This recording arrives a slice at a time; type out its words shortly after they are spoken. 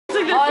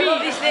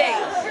love these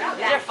things.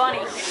 They're funny.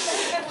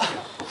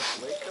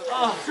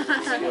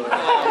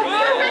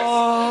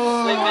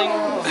 Sleeping.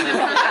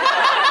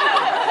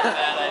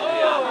 Bad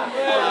idea.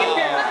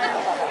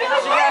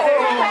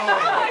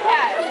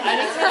 I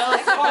just fell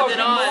asleep with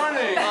it on.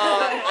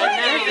 I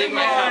never leave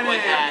my cowboy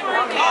hat.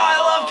 Oh, I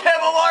love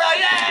Cable Water!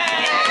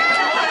 Yay!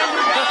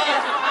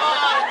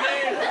 Oh,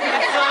 dude.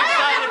 I'm so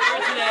excited for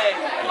today.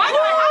 Why do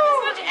I have this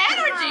much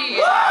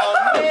energy? Oh,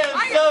 man,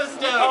 I'm so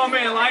stoked. Oh,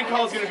 man, line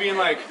call's gonna be in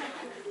like,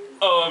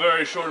 a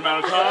very short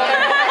amount of time.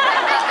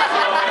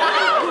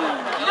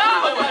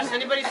 My watch.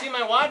 Anybody see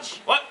my watch?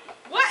 What?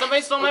 What?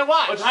 Somebody stole my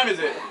watch. What time is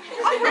it?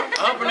 I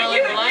hope we're not You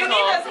like the line need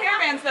call. those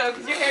hairbands though,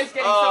 because your hair's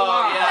getting so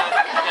long. Yeah.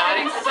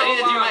 I need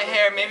to do my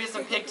hair. Maybe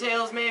some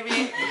pigtails,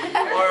 maybe.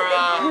 Or,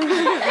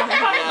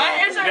 My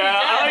hair's already done.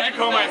 Yeah, I like to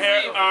comb my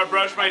hair,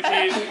 brush my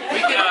teeth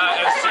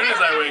as soon as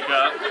I wake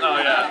up. Oh,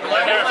 yeah.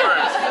 My hair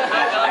first.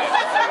 my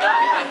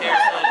hair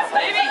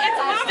Maybe it's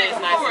a little bit stays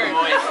nice forward. and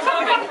moist. It's a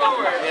little bit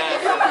forward.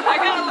 Yeah. I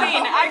gotta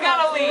lean. I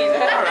gotta lean.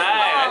 All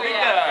right. Oh,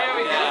 yeah. There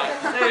we go.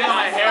 There's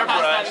my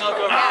hairbrush.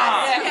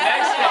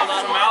 Next comes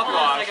some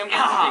mouthwash. I'm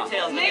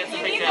getting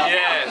some pigtails.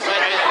 Yes.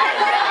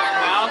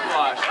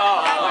 Mouthwash.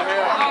 Oh,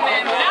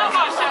 Man,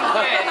 mouthwash sounds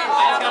good.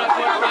 I just gotta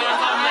pour it right on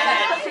top of my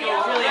head. Just go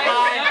really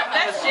high.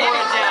 That's Just pour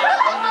it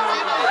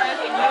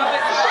down.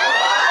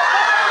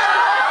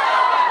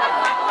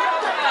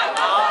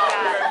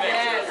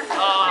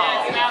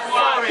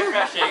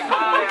 Refreshing.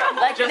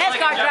 Like a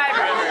NASCAR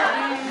driver.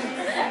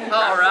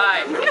 All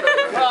right.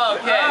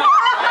 Okay.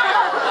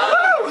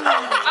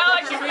 I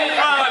like to read.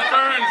 oh, it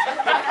burns.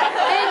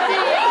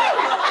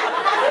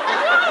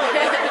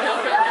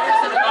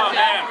 Oh,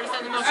 man.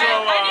 So,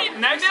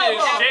 next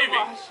is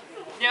shaving.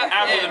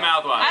 After the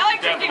mouthwash. I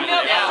like drinking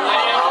milk. I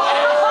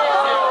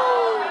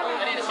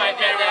need to shake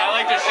it. I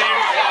like to shave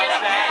the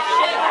mustache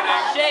in the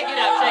morning. Shake it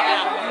up, shake it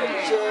up.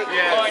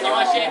 Yes. Lauren, you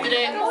want to shave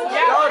today?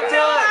 Don't do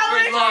it.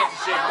 First love.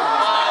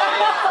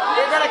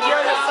 You're gonna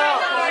kill yourself.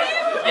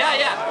 Yeah,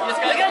 yeah. You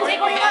just gotta We're gonna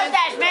take away your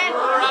mustache, man.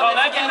 Oh,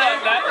 that's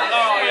enough.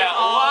 Oh, yeah.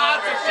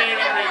 Lots of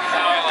shaving cream.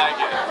 How I like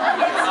it.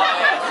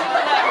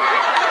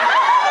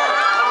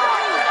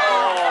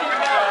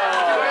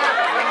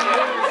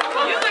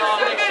 You look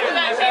so good with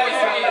that shaving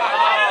cream.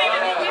 I don't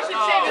even think you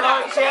should shave it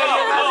off.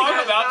 Oh, I'm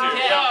about to.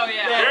 Oh,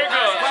 yeah. Here it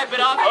goes. Wipe it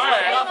off. All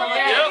right. Wipe it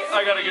off. Yep.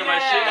 I gotta get my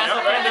shit. That's Yep,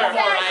 what right we're there.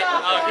 for, right?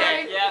 Okay.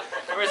 Yeah.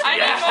 We're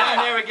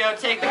there we go.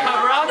 Take the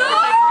cover off.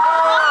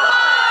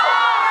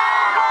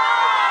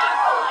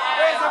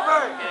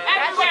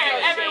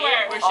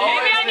 Everywhere.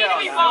 Maybe I need to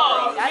be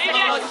bald. Maybe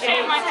I should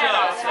shave my head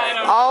off. I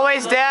don't know.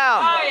 Always down.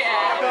 Oh,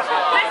 yeah.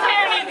 This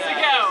hair needs to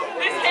go.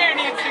 This hair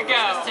needs to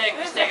go.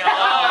 Just take it all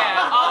Oh, off.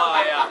 yeah.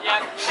 Oh, yeah.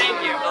 Yep. Thank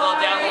you. A little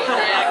down the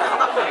neck.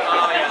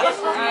 Oh, yeah. Alex,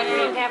 you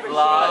know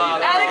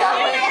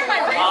my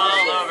razor.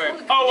 All over.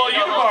 Oh, well,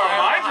 you can borrow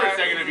mine for a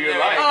second if you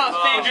would like. Oh,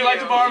 thank Would you like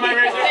to borrow my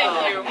razor? Thank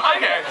you.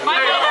 Okay. My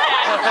There you go.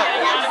 mustache is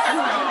getting out of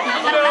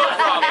control. No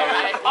problem.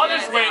 I'll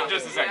just wait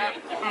just a second.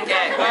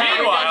 Okay.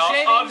 Meanwhile,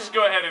 I'll just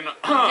go ahead and...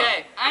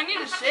 Okay. I need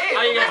to shave.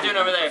 How are you guys doing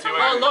over there?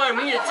 Oh, Lauren,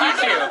 we need to teach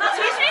you.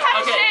 Teach me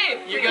how to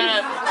Okay, shave. you're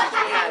gonna...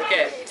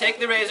 Okay, take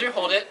the razor,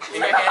 hold it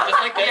in your hand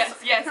just like this.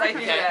 Yes, I do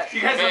Okay. that.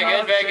 Very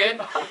good, very good.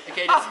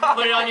 Okay, just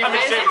put it on your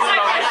face. shave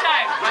Right this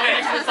side.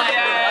 next to the side.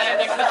 Right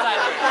next to the side.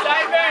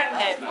 Sideburn.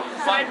 Okay,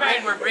 sideburn.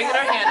 We're bringing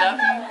our hand up.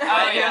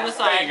 Right here on the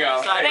side. There you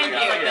go. Side. Thank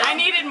you. I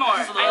needed more.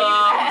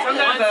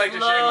 Sometimes I like to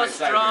shave my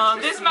Slow, sideburns. strong,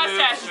 This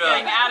mustache is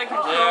getting out of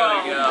control.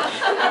 There we go.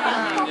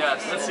 Yes.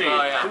 Let's see.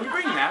 Oh, yeah. Can we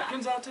bring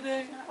napkins out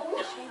today?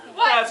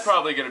 What? That's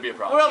probably going to be a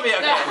problem. We'll be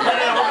okay. We'll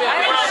be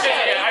I okay. need to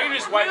shave. I can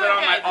just wipe it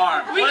on my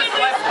arm. We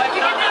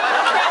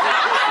can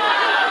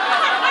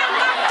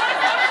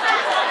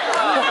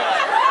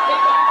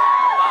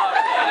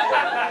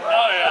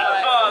Oh,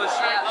 yeah. Oh, the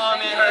shirt. Oh,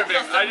 man.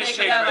 Perfect. I just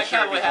changed my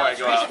shirt before I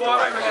go out. Reach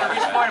forward and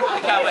put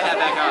the cowboy hat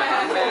back on.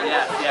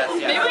 Yes, yes,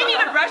 yes. Maybe we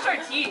need to brush our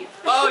teeth.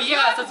 Oh,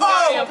 yes. That's very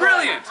Oh, important.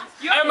 brilliant!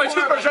 I have my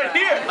toothbrush right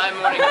here. My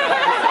morning.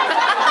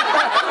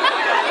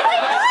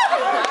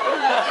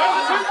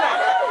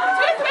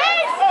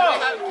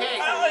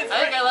 I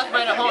think I left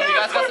mine at home. You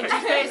guys got some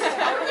toothpaste?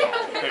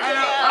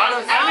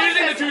 I'm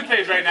using the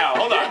toothpaste right now.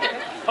 Hold on.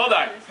 Hold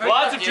on.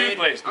 Lots of Dude.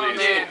 toothpaste, please.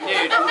 Dude.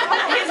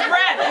 His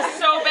breath is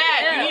so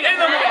bad. We need In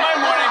my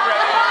morning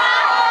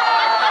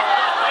breath.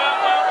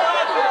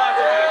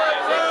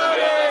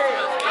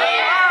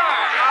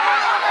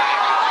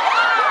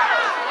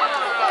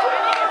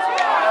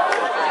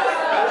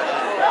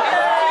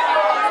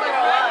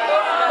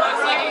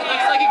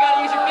 Looks like you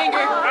gotta use your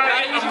finger.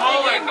 Gotta use your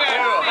finger.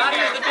 Gotta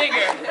use the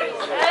finger.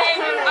 Hey,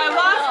 I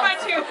lost my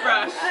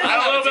toothbrush. A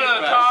little bit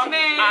of the tongue.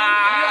 Man.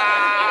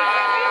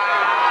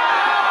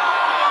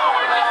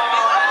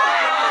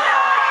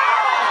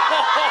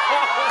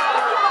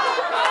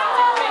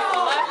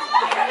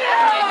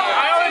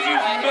 I always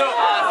use milk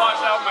to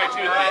wash out my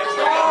toothpaste.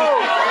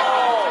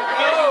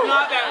 This is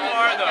not that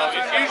far though.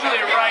 It's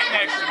usually right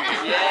next to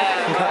me.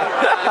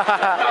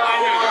 Yeah. I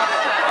knew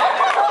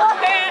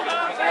that.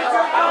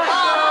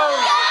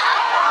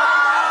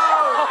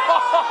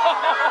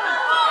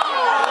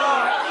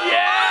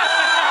 Yeah!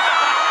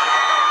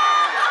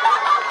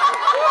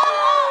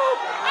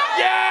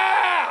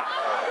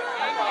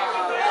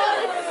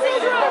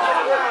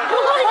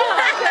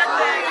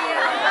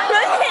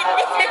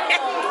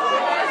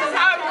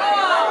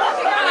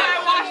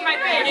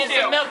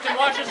 milked and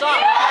washed us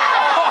off. Now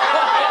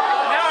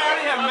I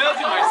already have milk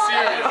in my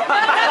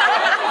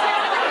cereal.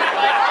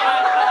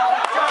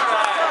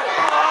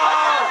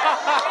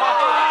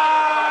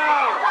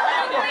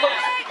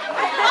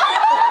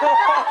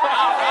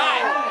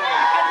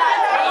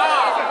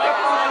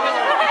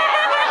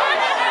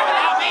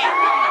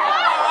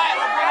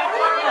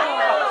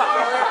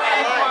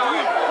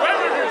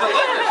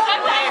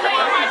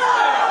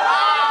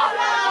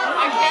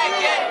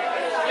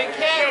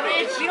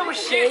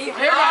 Shave.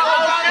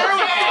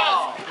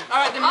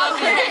 Alright, the milk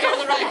is right here on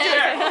the right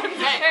hand.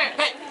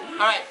 Hey.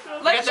 Alright.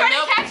 Let's try to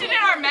catch it in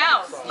our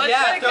mouths. Let's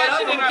try to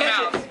catch it in our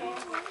mouths.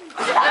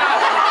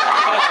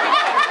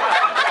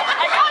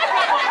 I got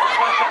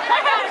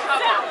a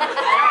couple.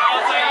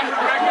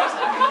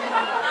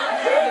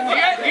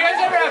 Do you guys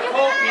ever have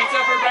cold pizza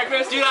for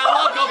breakfast? Dude, I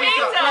love cold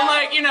pizza. From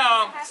like, you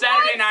know,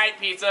 Saturday night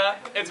pizza.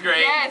 It's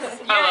great. Yes.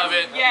 I love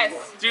it. Yes.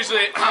 It's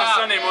usually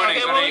Sunday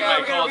mornings when I eat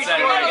my cold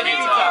Saturday night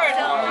pizza.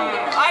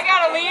 I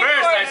gotta lean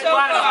First, forward I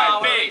splat on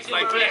my face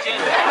like this.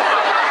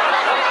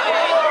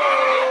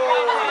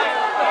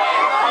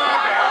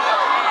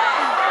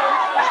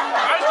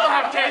 I still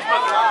have taste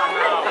buds in my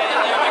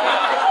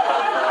mouth.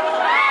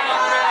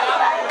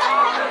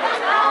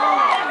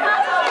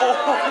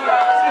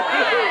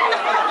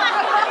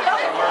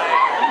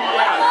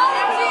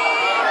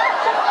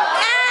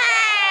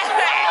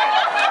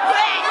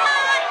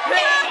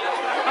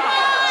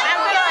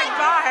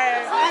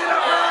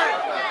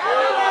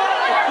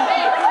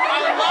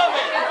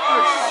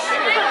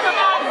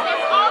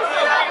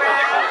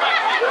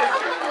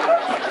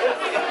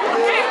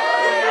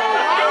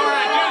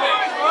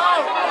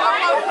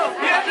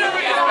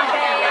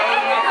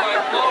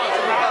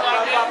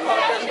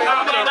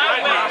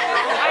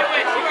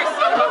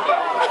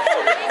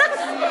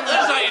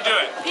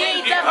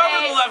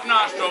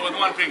 Nostril with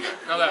one finger.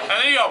 Okay. And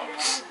then you go.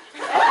 Let's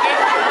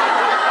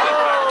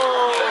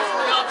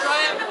all try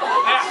it.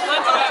 Yeah.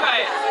 Let's all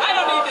try it. I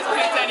don't need this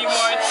pizza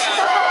anymore. It's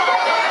done.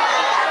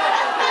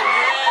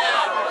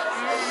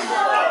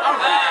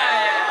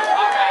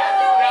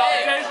 Now,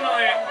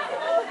 occasionally,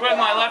 with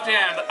my left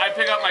hand, I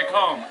pick up my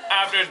comb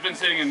after it's been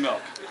sitting in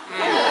milk.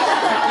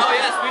 Oh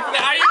yes,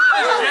 I use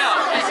it as gel.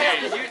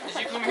 Did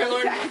you come here,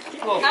 Lord?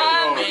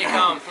 There you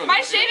come. My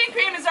shaving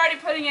cream is already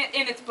putting it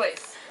in its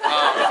place. So,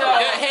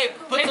 yeah, hey,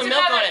 put some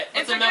milk on it.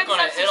 Put some milk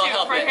on it. It'll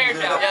help it. Hair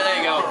gel. Yeah, there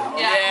you go.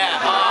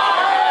 Yeah.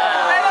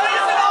 I don't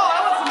use it all.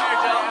 I want some hair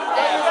gel.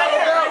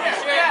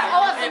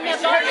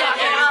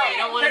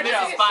 You don't want to miss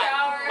a spot.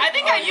 I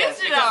think I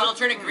used it Because all. it'll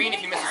turn it green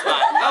if you miss a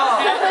spot.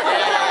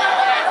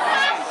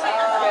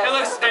 It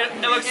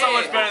looks so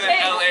much better than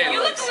LA. You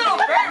look a little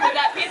burnt with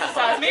that pizza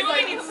sauce. Maybe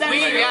we need some.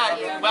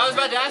 Well, I was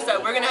about to ask that.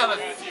 We're going to have a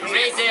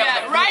great day up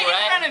at the pool, right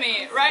in front of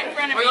me. Right in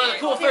front of me. We're going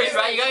to the pool first,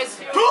 right, you guys?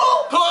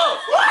 Pool! Pool!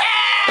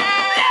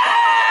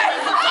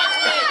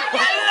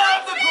 I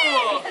love the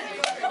pool!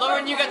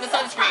 Lauren, you got the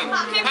sunscreen.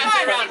 Pass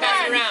it around, pass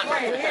it around.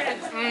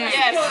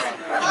 Yes.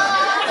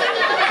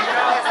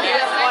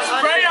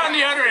 Spray on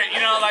the other end, you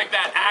know, like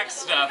that Axe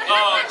stuff.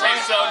 Oh, it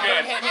tastes so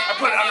good. I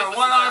put it under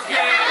one armpit,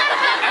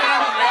 and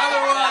under the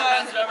other one.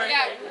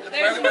 Yeah.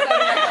 There's some.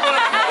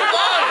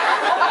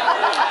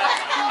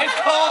 It's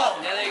cold.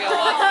 Yeah, there you go.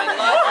 Lots of it,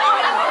 lots of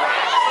it.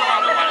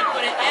 I don't want to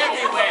put it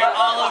everywhere,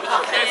 all over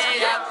the face.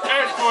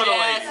 It's for the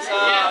ladies.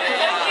 The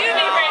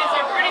UV rays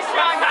are pretty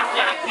strong.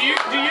 Do you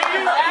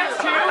use Axe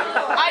too?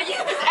 I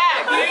use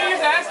Axe. Do you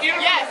use Axe?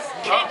 Yes.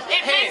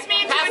 It makes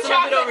me into a pass some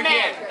of it chocolate over man.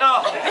 here.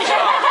 Oh.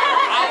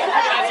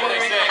 That's what they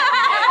say.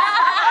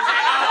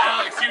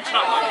 Alex, you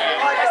chocolate man.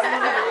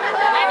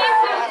 I need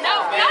some. No,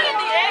 not in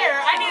the air.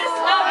 I need to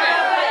smell good.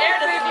 The air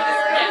doesn't need to.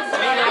 Yes.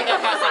 I'm going to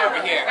pass it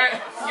over here.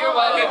 You're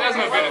welcome. It does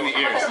no good in the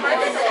ears.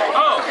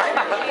 Oh.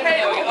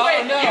 Hey,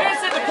 wait. no. You guys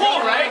said the pool,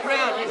 right?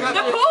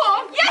 The pool?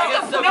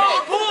 Yes, the No, pool.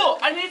 the pool.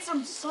 I need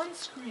some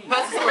sunscreen.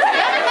 Pass it over here.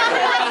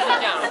 Pass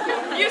it down.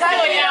 You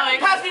still yelling.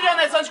 Pass me down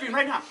that sunscreen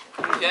right now.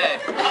 Okay.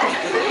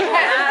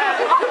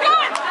 I'm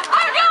going.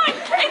 I'm going.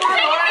 It's taking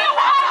me a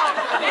while.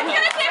 It's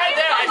gonna take me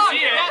there, so I long.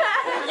 see it.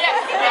 Yes.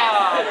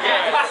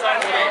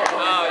 Sunscreen.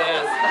 Oh,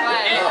 yes.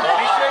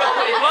 Be sure to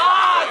put it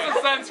Lots of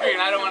sunscreen.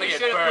 I don't want to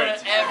get burned.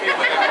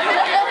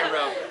 everywhere.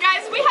 Bro.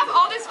 Guys, we have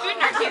all this food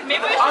in our teeth.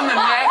 Maybe we should On the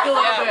neck a little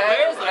Yeah, bit.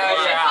 where's the We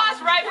should floss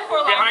right before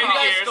lunch. Behind You the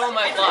guys ears. stole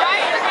my It's vlog.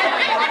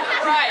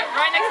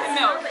 right next to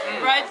milk.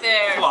 Right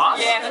there. Floss?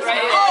 Yes,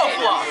 right there. Oh,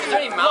 floss. Is there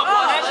any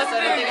mouthwash? That's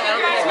I don't think food.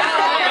 it's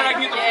I bet I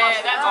can get the floss.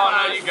 Yeah, that's Oh,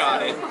 no, you got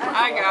it.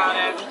 I got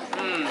it.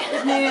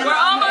 We're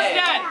almost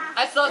done.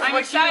 I saw some I'm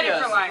more excited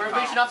Cheerios. for line We're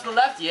call. reaching off to the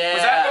left. Yeah.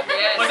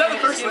 Was that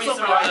the first whistle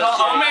for line call?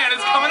 Oh, man,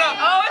 it's coming up.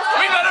 Oh, it's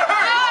We better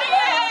hurry. Oh,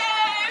 yay!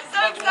 I'm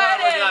so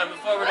excited.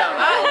 Before we're done.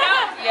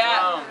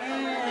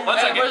 Yeah.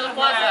 Once I get Where's the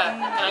floss at?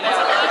 Can I get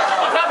some lunch?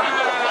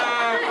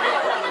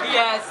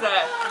 Yes,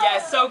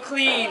 yes, so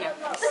clean.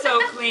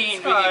 So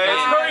clean. Guys,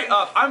 hurry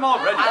up. I'm all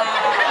ready.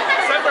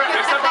 Except for I need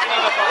a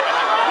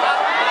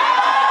phone.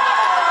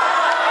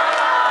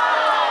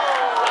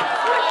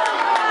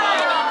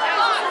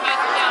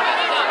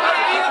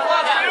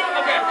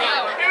 Okay,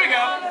 here we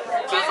go.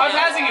 I'm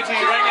passing it to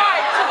you right now.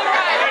 To the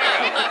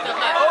right.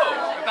 Oh,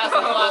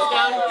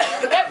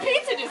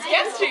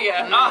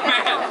 Oh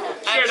man.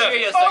 Sure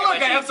does. Oh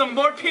look, I have some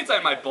more pizza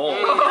in my bowl.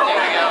 There we go.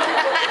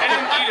 I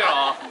didn't eat it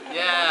all.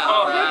 Yeah.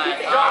 Oh.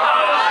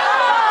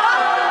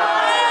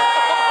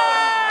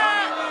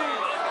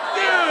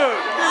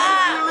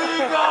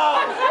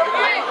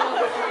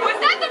 Was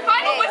that the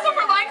final whistle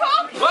for line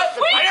call? What?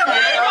 I didn't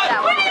hear it.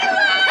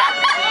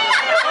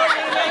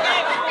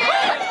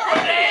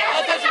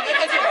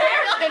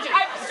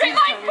 Straight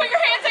line, put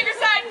your hands at your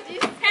side.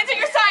 Hands at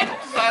your side.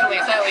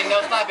 Silently,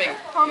 no slapping.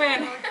 Oh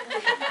man.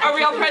 Are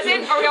we all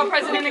present? Are we all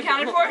present and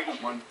accounted for?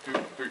 1, 2,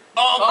 3.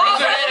 Oh,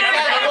 sir,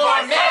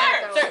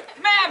 ma'am, sir.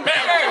 Ma'am, sir.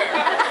 Sir,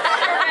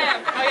 ma'am.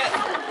 Oh, yes.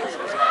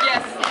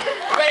 Yes.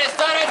 Ready to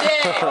start our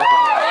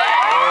day.